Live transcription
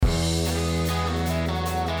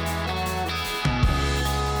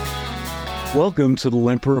Welcome to the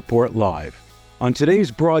Lemper Report Live. On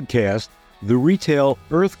today's broadcast, the retail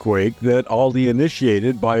earthquake that Aldi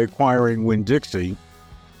initiated by acquiring Winn-Dixie,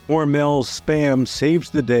 Hormel's spam saves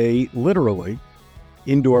the day, literally,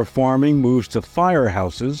 indoor farming moves to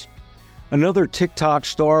firehouses, another TikTok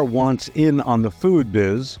star wants in on the food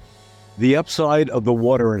biz, the upside of the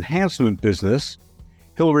water enhancement business,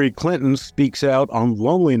 Hillary Clinton speaks out on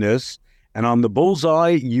loneliness, and on the bullseye,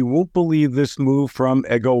 you won't believe this move from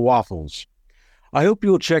Eggo Waffles. I hope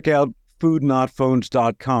you'll check out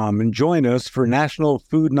foodnotphones.com and join us for National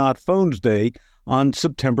Food Not Phones Day on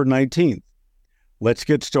September 19th. Let's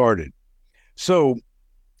get started. So,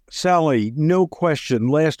 Sally, no question,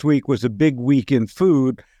 last week was a big week in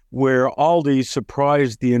food where Aldi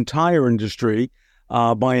surprised the entire industry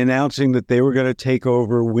by announcing that they were going to take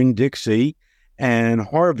over Winn-Dixie and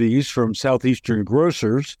Harvey's from Southeastern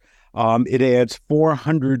Grocers. It adds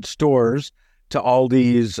 400 stores to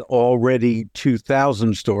Aldi's already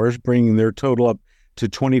 2,000 stores, bringing their total up to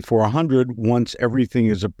 2,400 once everything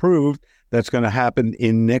is approved. That's going to happen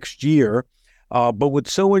in next year. But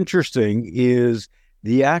what's so interesting is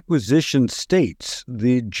the acquisition states,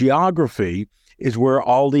 the geography is where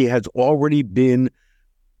Aldi has already been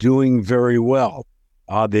doing very well.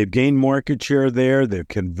 They've gained market share there. They've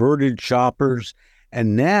converted shoppers.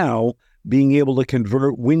 And now being able to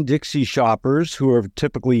convert Winn-Dixie shoppers who are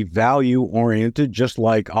typically value-oriented, just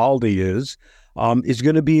like Aldi is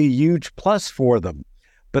going to be a huge plus for them.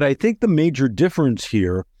 But I think the major difference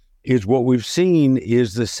here is what we've seen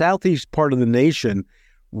is the southeast part of the nation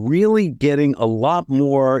really getting a lot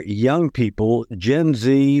more young people, Gen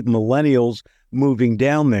Z, millennials, moving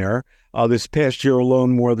down there. This past year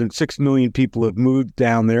alone, more than 6 million people have moved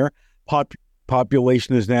down there.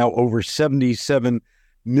 Population is now over 77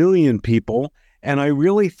 million people. And I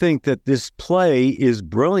really think that this play is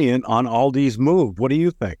brilliant on Aldi's move. What do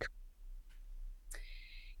you think?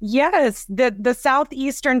 Yes, the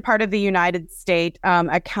southeastern part of the United States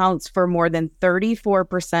accounts for more than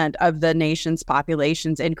 34% of the nation's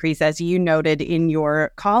population's increase, as you noted in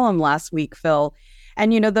your column last week, Phil.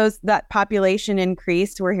 And, that population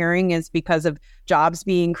increase we're hearing is because of jobs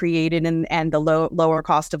being created and the lower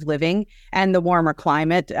cost of living, and the warmer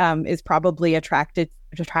climate is probably attractive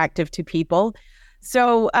to people.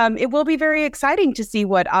 So it will be very exciting to see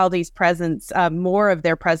what Aldi's presence, more of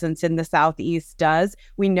their presence in the Southeast does.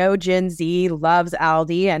 We know Gen Z loves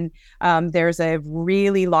Aldi, and there's a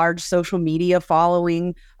really large social media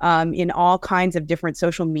following in all kinds of different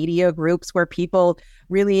social media groups where people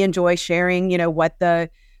really enjoy sharing,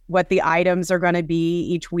 what the items are going to be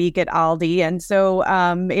each week at Aldi. And so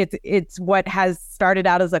it's what has started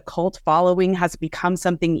out as a cult following has become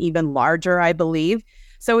something even larger, I believe.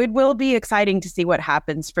 So it will be exciting to see what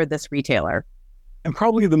happens for this retailer. And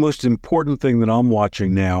probably the most important thing that I'm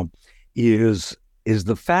watching now is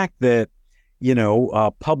the fact that,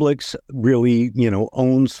 Publix really,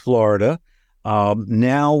 owns Florida.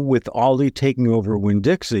 Now with Aldi taking over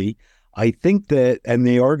Winn-Dixie, I think that, and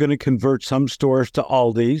they are going to convert some stores to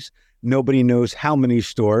Aldi's. Nobody knows how many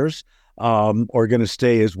stores are going to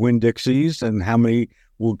stay as Winn-Dixie's and how many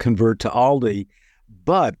will convert to Aldi.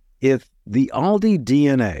 But if the Aldi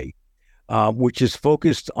DNA, which is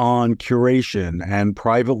focused on curation and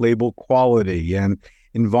private label quality and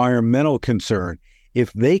environmental concern,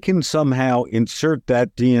 if they can somehow insert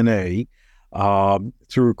that DNA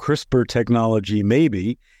through CRISPR technology,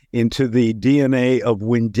 maybe, into the DNA of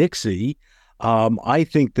Winn-Dixie, I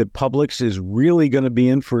think that Publix is really going to be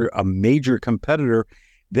in for a major competitor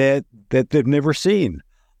that they've never seen.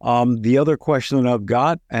 The other question that I've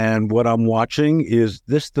got and what I'm watching is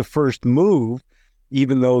this the first move,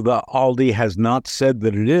 even though the Aldi has not said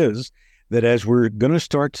that it is, that as we're going to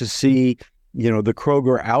start to see, the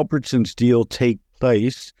Kroger-Albertsons deal take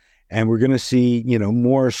place, and we're going to see,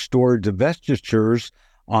 more store divestitures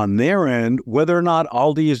on their end, whether or not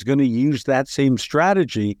Aldi is going to use that same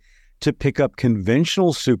strategy to pick up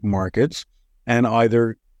conventional supermarkets and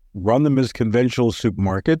either run them as conventional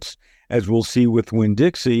supermarkets, as we'll see with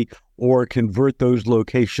Winn-Dixie, or convert those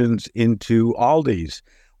locations into Aldi's.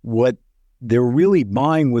 What they're really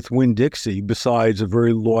buying with Winn-Dixie, besides a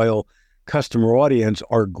very loyal customer audience,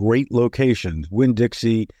 are great locations.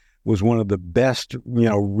 Winn-Dixie was one of the best,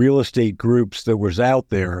 real estate groups that was out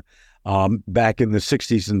there back in the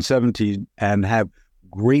 60s and 70s, and have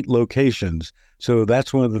great locations. So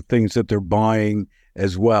that's one of the things that they're buying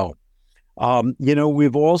as well.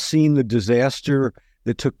 We've all seen the disaster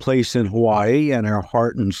that took place in Hawaii, and our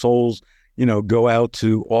heart and souls, go out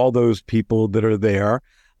to all those people that are there.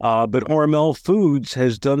 But Hormel Foods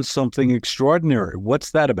has done something extraordinary. What's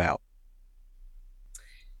that about?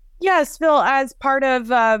 Yes, Phil, as part of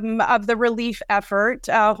the relief effort,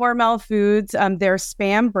 Hormel Foods, their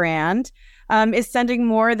Spam brand, is sending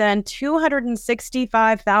more than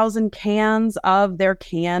 265,000 cans of their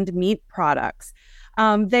canned meat products.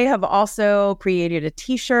 They have also created a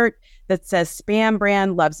T-shirt that says Spam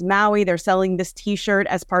brand loves Maui. They're selling this T-shirt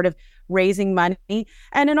as part of raising money.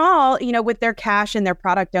 And in all, with their cash and their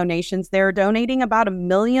product donations, they're donating about $1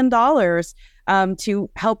 million to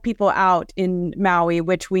help people out in Maui,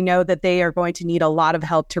 which we know that they are going to need a lot of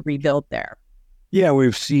help to rebuild there. Yeah,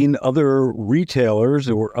 we've seen other retailers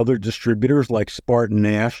or other distributors like Spartan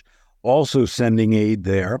Nash also sending aid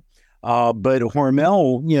there. But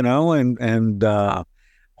Hormel, and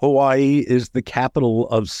Hawaii is the capital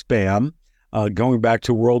of Spam, going back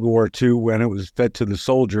to World War II when it was fed to the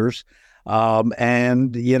soldiers.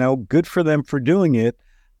 And good for them for doing it.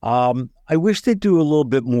 I wish they'd do a little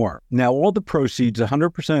bit more. Now, all the proceeds,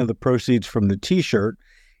 100% of the proceeds from the T-shirt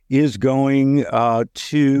is going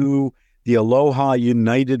to the Aloha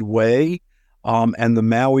United Way and the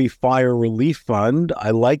Maui Fire Relief Fund.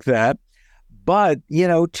 I like that. But,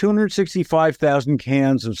 265,000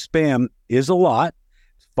 cans of Spam is a lot.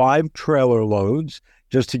 5 trailer loads,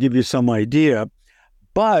 just to give you some idea.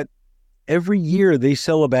 But every year they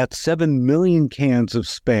sell about 7 million cans of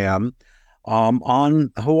Spam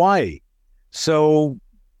on Hawaii. So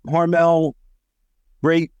Hormel,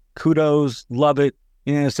 great, kudos, love it.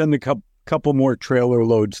 Send a couple more trailer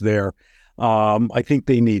loads there. I think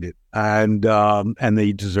they need it, and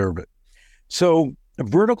they deserve it. So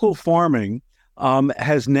vertical farming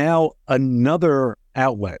has now another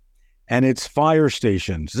outlet, and it's fire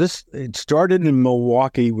stations. It started in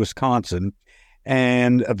Milwaukee, Wisconsin,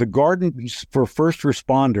 and the Garden for First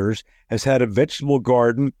Responders has had a vegetable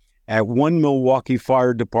garden at one Milwaukee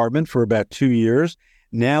Fire Department for about 2 years.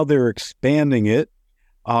 Now they're expanding it.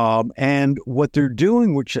 And what they're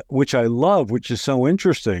doing, which I love, which is so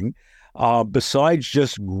interesting, besides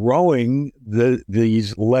just growing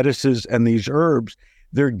these lettuces and these herbs,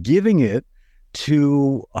 they're giving it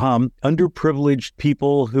to underprivileged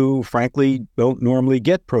people who, frankly, don't normally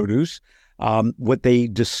get produce. What they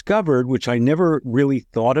discovered, which I never really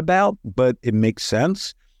thought about, but it makes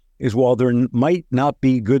sense, is while there might not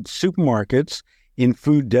be good supermarkets in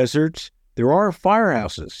food deserts, there are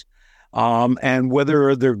firehouses. And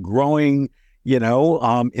whether they're growing, in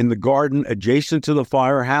the garden adjacent to the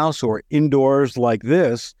firehouse or indoors like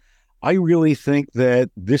this, I really think that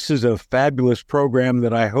this is a fabulous program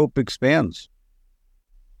that I hope expands.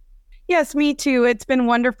 Yes, me too. It's been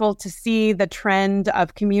wonderful to see the trend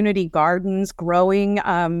of community gardens growing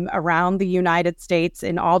around the United States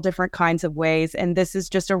in all different kinds of ways. And this is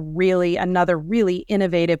just another really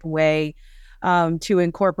innovative way to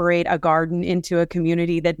incorporate a garden into a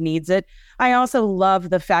community that needs it. I also love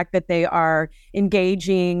the fact that they are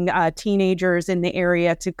engaging teenagers in the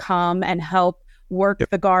area to come and help work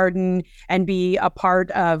the garden and be a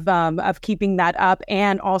part of keeping that up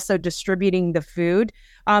and also distributing the food.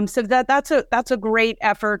 So that's a great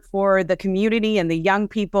effort for the community and the young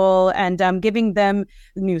people, and giving them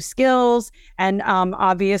new skills, and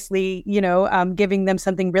obviously, giving them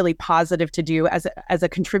something really positive to do as a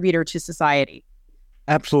contributor to society.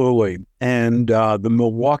 Absolutely. And the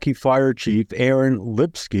Milwaukee Fire Chief, Aaron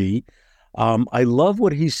Lipsky, I love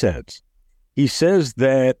what he says. He says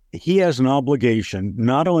that he has an obligation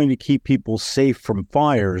not only to keep people safe from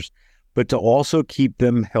fires, but to also keep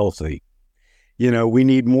them healthy. We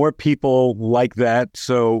need more people like that.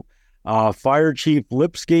 So Fire Chief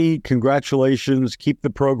Lipsky, congratulations. Keep the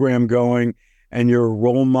program going, and you're a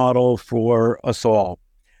role model for us all.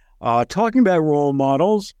 Talking about role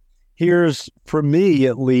models, here's, for me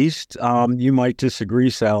at least, you might disagree,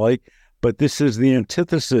 Sally, but this is the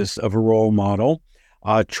antithesis of a role model.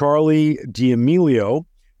 Charli D'Amelio,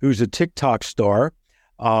 who's a TikTok star,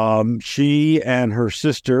 she and her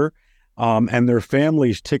sister and their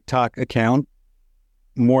family's TikTok account,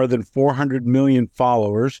 more than 400 million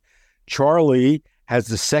followers. Charli has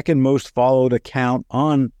the second most followed account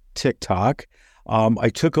on TikTok. I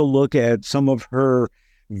took a look at some of her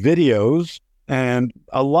videos, and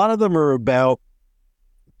a lot of them are about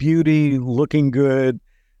beauty, looking good,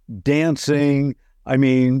 dancing. I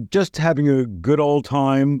mean, just having a good old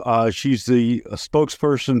time. She's the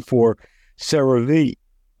spokesperson for CeraVe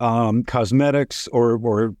Cosmetics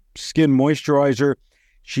or skin moisturizer.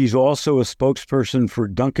 She's also a spokesperson for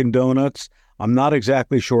Dunkin' Donuts. I'm not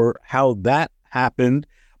exactly sure how that happened,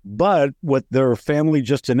 but what their family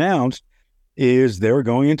just announced is they're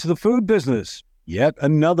going into the food business. Yet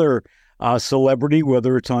another celebrity,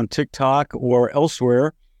 whether it's on TikTok or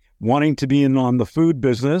elsewhere, wanting to be on the food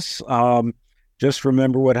business. Just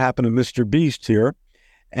remember what happened to Mr. Beast here.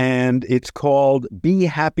 and it's called Be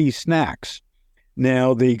Happy Snacks.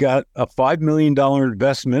 Now, they got a $5 million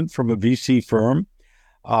investment from a VC firm,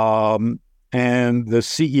 and the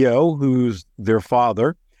CEO, who's their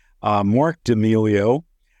father, Mark D'Amelio,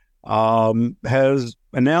 has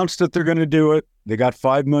announced that they're going to do it. They got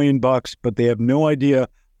 $5 million, but they have no idea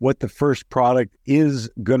what the first product is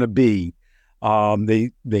going to be.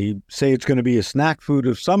 They say it's going to be a snack food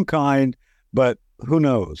of some kind, but who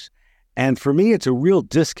knows? And for me, it's a real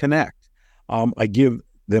disconnect. I give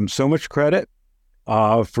them so much credit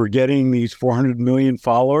for getting these 400 million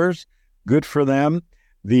followers. Good for them.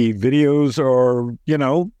 The videos are,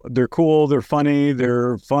 they're cool, they're funny,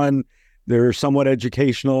 they're fun, they're somewhat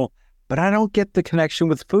educational, but I don't get the connection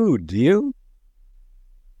with food. Do you?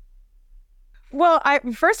 Well,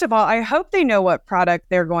 first of all, I hope they know what product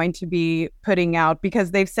they're going to be putting out,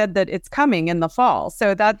 because they've said that it's coming in the fall.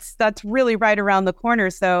 So that's really right around the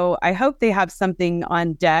corner. So I hope they have something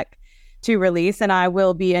on deck to release, and I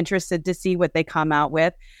will be interested to see what they come out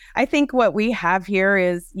with. I think what we have here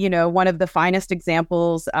is, one of the finest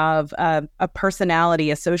examples of a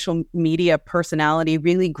personality, a social media personality,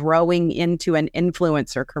 really growing into an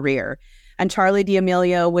influencer career. And Charli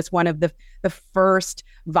D'Amelio was one of the first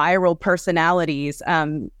viral personalities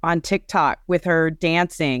on TikTok with her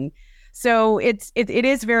dancing. So it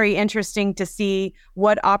is very interesting to see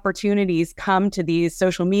what opportunities come to these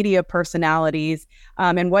social media personalities,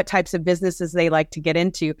 and what types of businesses they like to get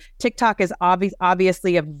into. TikTok is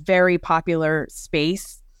obviously a very popular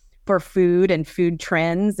space for food and food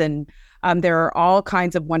trends, and there are all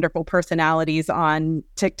kinds of wonderful personalities on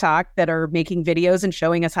TikTok that are making videos and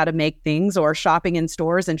showing us how to make things, or shopping in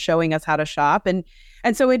stores and showing us how to shop. And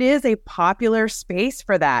so it is a popular space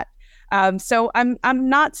for that. So I'm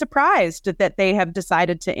not surprised that they have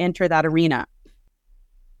decided to enter that arena.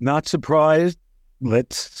 Not surprised.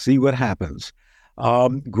 Let's see what happens.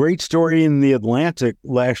 Great story in The Atlantic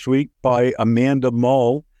last week by Amanda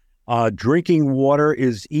Mull. Drinking water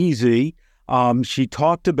is easy. She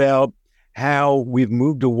talked about how we've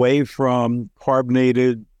moved away from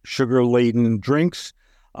carbonated, sugar-laden drinks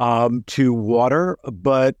to water,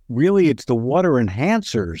 but really it's the water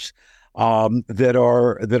enhancers that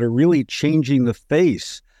are really changing the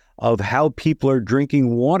face of how people are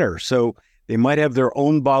drinking water. So they might have their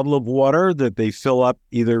own bottle of water that they fill up,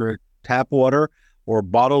 either tap water or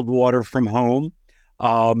bottled water from home.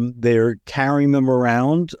 They're carrying them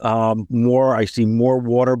around more. I see more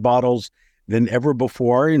water bottles than ever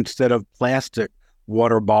before, instead of plastic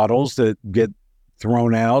water bottles that get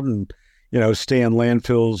thrown out and, stay in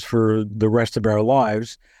landfills for the rest of our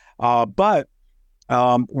lives. But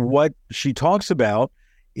what she talks about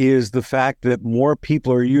is the fact that more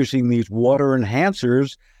people are using these water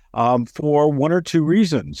enhancers for one or two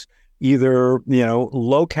reasons, either,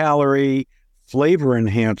 low calorie flavor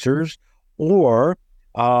enhancers, or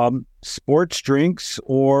sports drinks,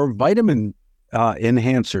 or vitamin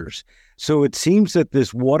enhancers. So it seems that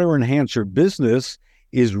this water enhancer business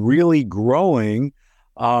is really growing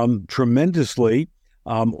tremendously.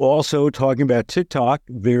 Also, talking about TikTok,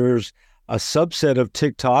 there's a subset of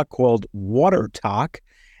TikTok called Water Talk,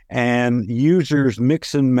 and users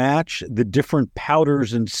mix and match the different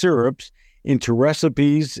powders and syrups into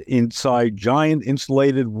recipes inside giant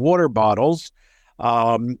insulated water bottles.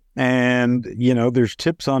 And, there's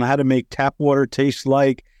tips on how to make tap water taste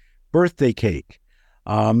like birthday cake.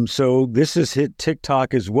 So this has hit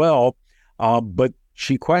TikTok as well. But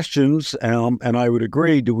she questions, and I would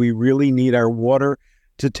agree, do we really need our water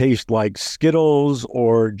to taste like Skittles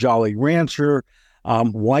or Jolly Rancher?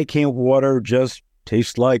 Why can't water just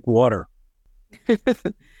taste like water?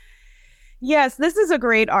 Yes, this is a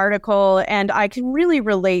great article, and I can really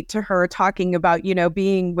relate to her talking about,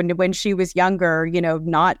 being when she was younger,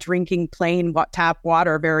 not drinking plain tap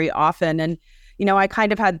water very often. And, I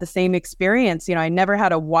kind of had the same experience. I never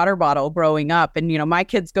had a water bottle growing up, and, my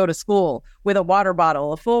kids go to school with a water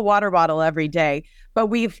bottle, a full water bottle every day. But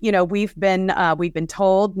we've been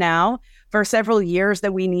told now for several years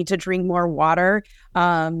that we need to drink more water,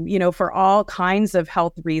 for all kinds of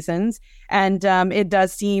health reasons. And it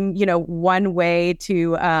does seem, one way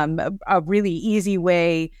to a really easy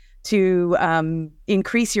way to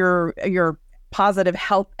increase your positive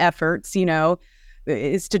health efforts,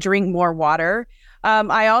 is to drink more water.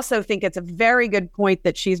 I also think it's a very good point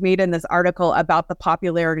that she's made in this article about the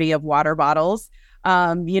popularity of water bottles. The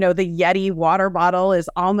Yeti water bottle is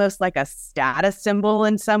almost like a status symbol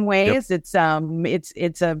in some ways. Yep. It's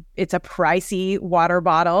a pricey water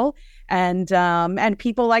bottle, and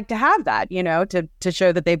people like to have that, to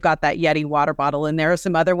show that they've got that Yeti water bottle. And there are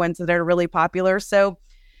some other ones that are really popular. So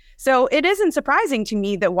So it isn't surprising to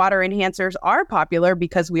me that water enhancers are popular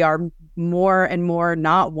because we are more and more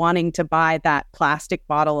not wanting to buy that plastic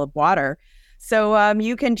bottle of water. So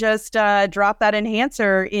you can just drop that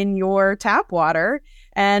enhancer in your tap water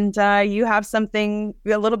and you have something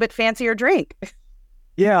a little bit fancier drink.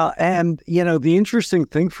 Yeah. And, the interesting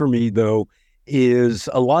thing for me, though, is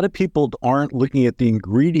a lot of people aren't looking at the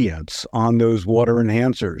ingredients on those water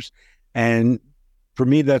enhancers. And for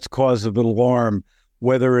me, that's cause of alarm,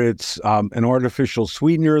 whether it's an artificial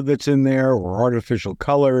sweetener that's in there or artificial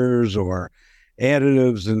colors or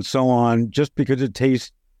additives and so on, just because it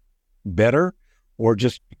tastes better or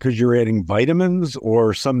just because you're adding vitamins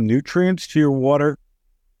or some nutrients to your water.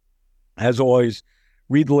 As always,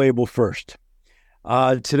 read the label first.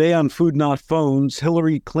 Today on Food Not Phones,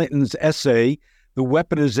 Hillary Clinton's essay, The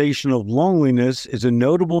Weaponization of Loneliness, is a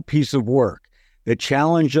notable piece of work that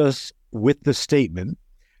challenged us with the statement,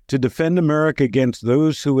 to defend America against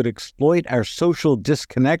those who would exploit our social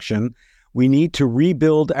disconnection, we need to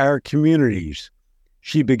rebuild our communities.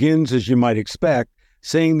 She begins, as you might expect,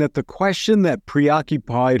 saying that the question that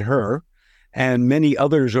preoccupied her and many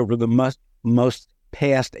others over the most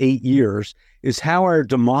past 8 years is how our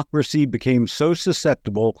democracy became so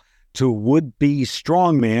susceptible to would-be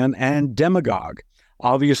strongman and demagogue.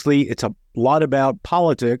 Obviously, it's a lot about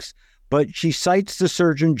politics, but she cites the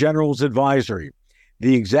Surgeon General's advisory,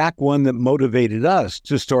 the exact one that motivated us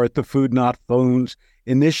to start the Food Not Phones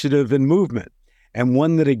initiative and movement, and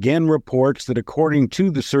one that again reports that according to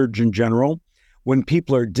the Surgeon General, when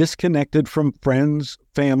people are disconnected from friends,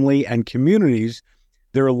 family, and communities,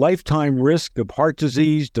 their lifetime risk of heart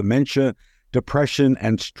disease, dementia, depression,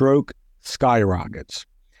 and stroke skyrockets.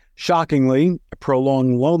 Shockingly,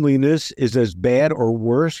 prolonged loneliness is as bad or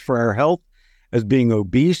worse for our health as being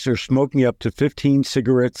obese or smoking up to 15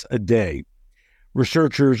 cigarettes a day.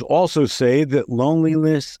 Researchers also say that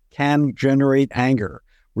loneliness can generate anger,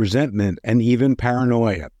 resentment, and even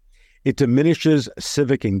paranoia. It diminishes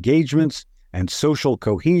civic engagements and social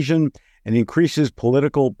cohesion and increases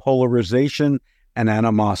political polarization and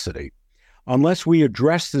animosity. Unless we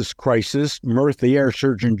address this crisis, Murthy, our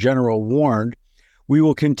Surgeon General, warned, we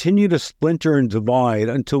will continue to splinter and divide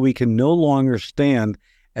until we can no longer stand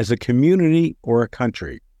as a community or a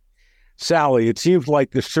country. Sally, it seems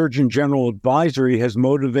like the Surgeon General advisory has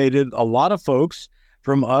motivated a lot of folks,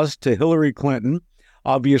 from us to Hillary Clinton.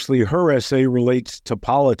 Obviously, her essay relates to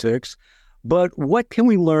politics, but what can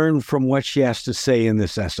we learn from what she has to say in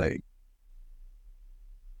this essay?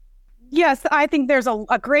 Yes, I think there's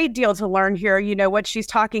a great deal to learn here. What she's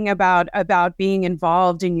talking about being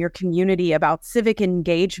involved in your community, about civic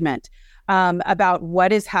engagement, about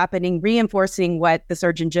what is happening, reinforcing what the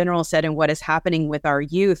Surgeon General said and what is happening with our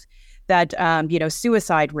youth, that,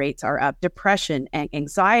 suicide rates are up, depression and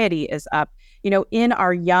anxiety is up, in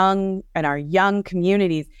our young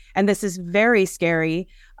communities. And this is very scary.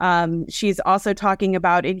 She's also talking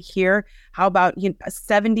about in here, how about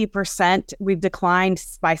 70%, we've declined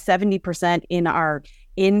by 70% in our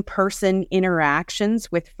in-person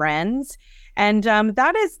interactions with friends. And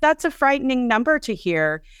that's a frightening number to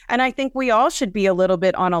hear. And I think we all should be a little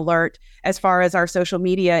bit on alert as far as our social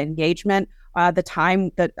media engagement,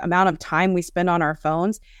 the amount of time we spend on our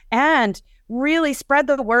phones, and really spread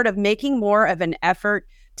the word of making more of an effort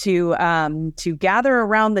to gather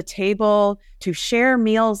around the table, to share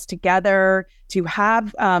meals together, to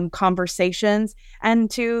have conversations, and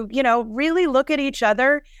to really look at each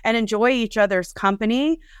other and enjoy each other's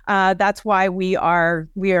company. That's why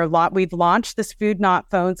we've launched this Food Not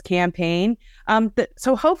Phones campaign.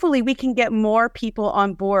 So hopefully we can get more people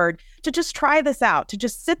on board to just try this out, to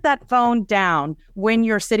just sit that phone down when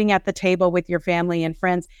you're sitting at the table with your family and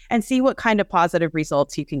friends and see what kind of positive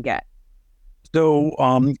results you can get. So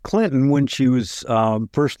Clinton, when she was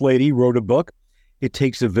First Lady, wrote a book, It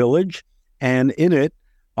Takes a Village. And in it,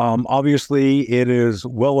 obviously, it is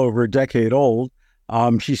well over a decade old.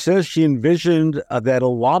 She says she envisioned that a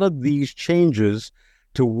lot of these changes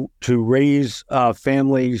to raise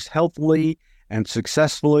families healthily and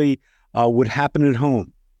successfully would happen at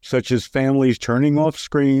home, such as families turning off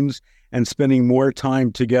screens and spending more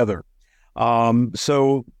time together.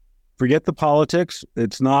 So forget the politics.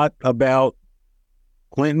 It's not about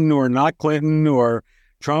Clinton or not Clinton or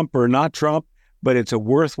Trump or not Trump, but it's a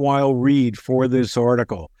worthwhile read for this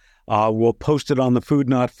article. We'll post it on the Food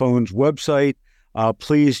Not Phones website.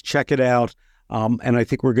 Please check it out. And I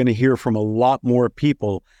think we're going to hear from a lot more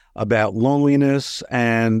people about loneliness,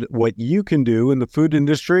 and what you can do in the food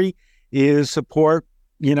industry is support,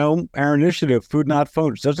 our initiative, Food Not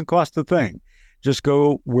Phones. It doesn't cost a thing. Just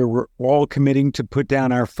go where we're all committing to put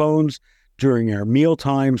down our phones during our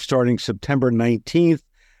mealtime starting September 19th.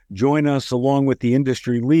 Join us along with the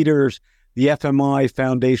industry leaders, the FMI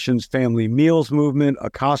Foundation's Family Meals Movement,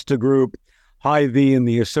 Acosta Group, Hy-Vee, and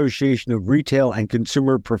the Association of Retail and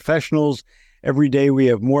Consumer Professionals. Every day we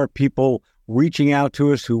have more people reaching out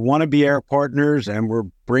to us who want to be our partners, and we're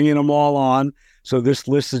bringing them all on. So this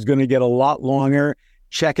list is going to get a lot longer.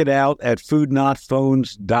 Check it out at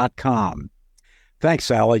foodnotphones.com. Thanks,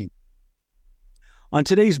 Sally. On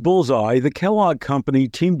today's Bullseye, the Kellogg Company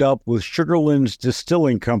teamed up with Sugarlands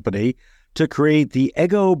Distilling Company to create the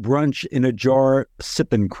Eggo Brunch in a Jar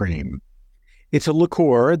Sippin' Cream. It's a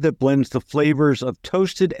liqueur that blends the flavors of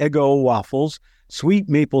toasted Eggo waffles, sweet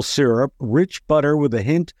maple syrup, rich butter with a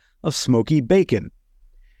hint of smoky bacon.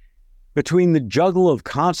 Between the juggle of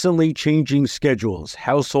constantly changing schedules,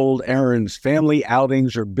 household errands, family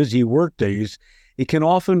outings, or busy workdays, it can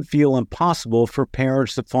often feel impossible for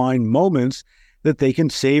parents to find moments that they can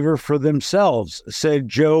savor for themselves, said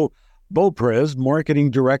Joe Beauprez,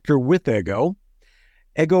 marketing director with Eggo.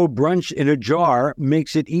 Eggo Brunch in a Jar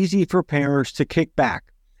makes it easy for parents to kick back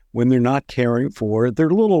when they're not caring for their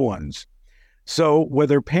little ones. So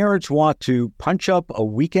whether parents want to punch up a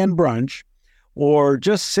weekend brunch or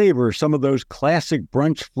just savor some of those classic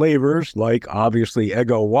brunch flavors, like obviously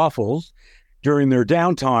Eggo waffles, during their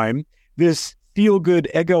downtime, this feel-good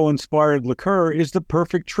Eggo-inspired liqueur is the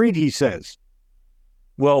perfect treat, he says.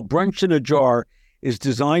 Well, Brunch in a Jar is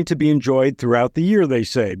designed to be enjoyed throughout the year, they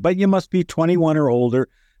say, but you must be 21 or older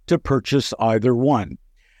to purchase either one.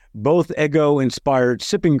 Both Eggo-inspired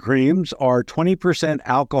sipping creams are 20%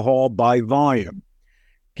 alcohol by volume.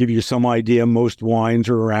 Give you some idea, most wines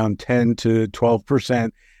are around 10 to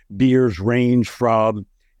 12%. Beers range from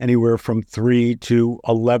anywhere from 3 to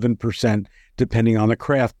 11%, depending on the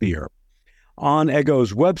craft beer. On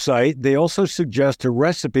Eggo's website, they also suggest a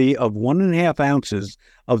recipe of 1.5 ounces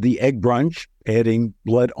of the egg brunch, adding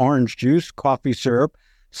blood orange juice, coffee syrup,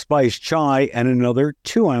 spiced chai, and another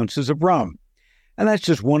 2 ounces of rum. And that's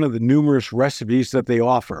just one of the numerous recipes that they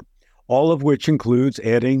offer, all of which includes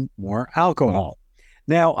adding more alcohol.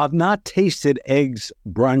 Now, I've not tasted Eggs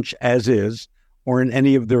Brunch as is, or in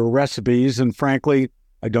any of their recipes, and frankly,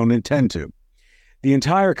 I don't intend to. The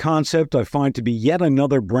entire concept I find to be yet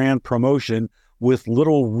another brand promotion with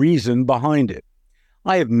little reason behind it.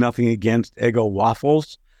 I have nothing against Eggo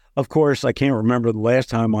waffles. Of course, I can't remember the last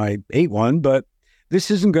time I ate one, but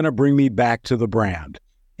this isn't going to bring me back to the brand.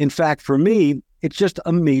 In fact, for me, it's just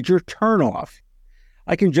a major turnoff.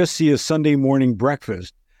 I can just see a Sunday morning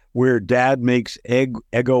breakfast where Dad makes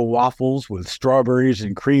Eggo waffles with strawberries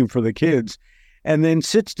and cream for the kids, and then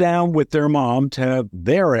sits down with their mom to have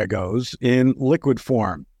their Eggos in liquid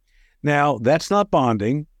form. Now, that's not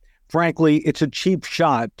bonding. Frankly, it's a cheap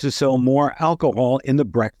shot to sell more alcohol in the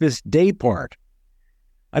breakfast day part.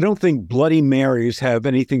 I don't think Bloody Marys have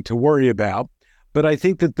anything to worry about, but I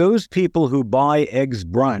think that those people who buy Eggs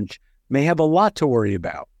Brunch may have a lot to worry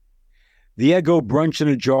about. The Eggo Brunch in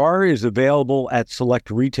a Jar is available at select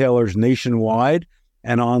retailers nationwide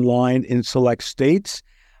and online in select states.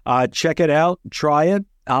 Check it out, try it.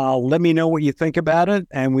 Let me know what you think about it,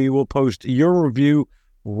 and we will post your review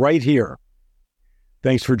right here.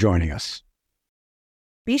 Thanks for joining us.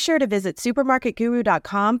 Be sure to visit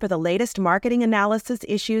supermarketguru.com for the latest marketing analysis,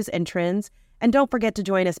 issues, and trends. And don't forget to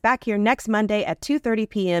join us back here next Monday at 2:30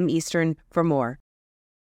 p.m. Eastern for more.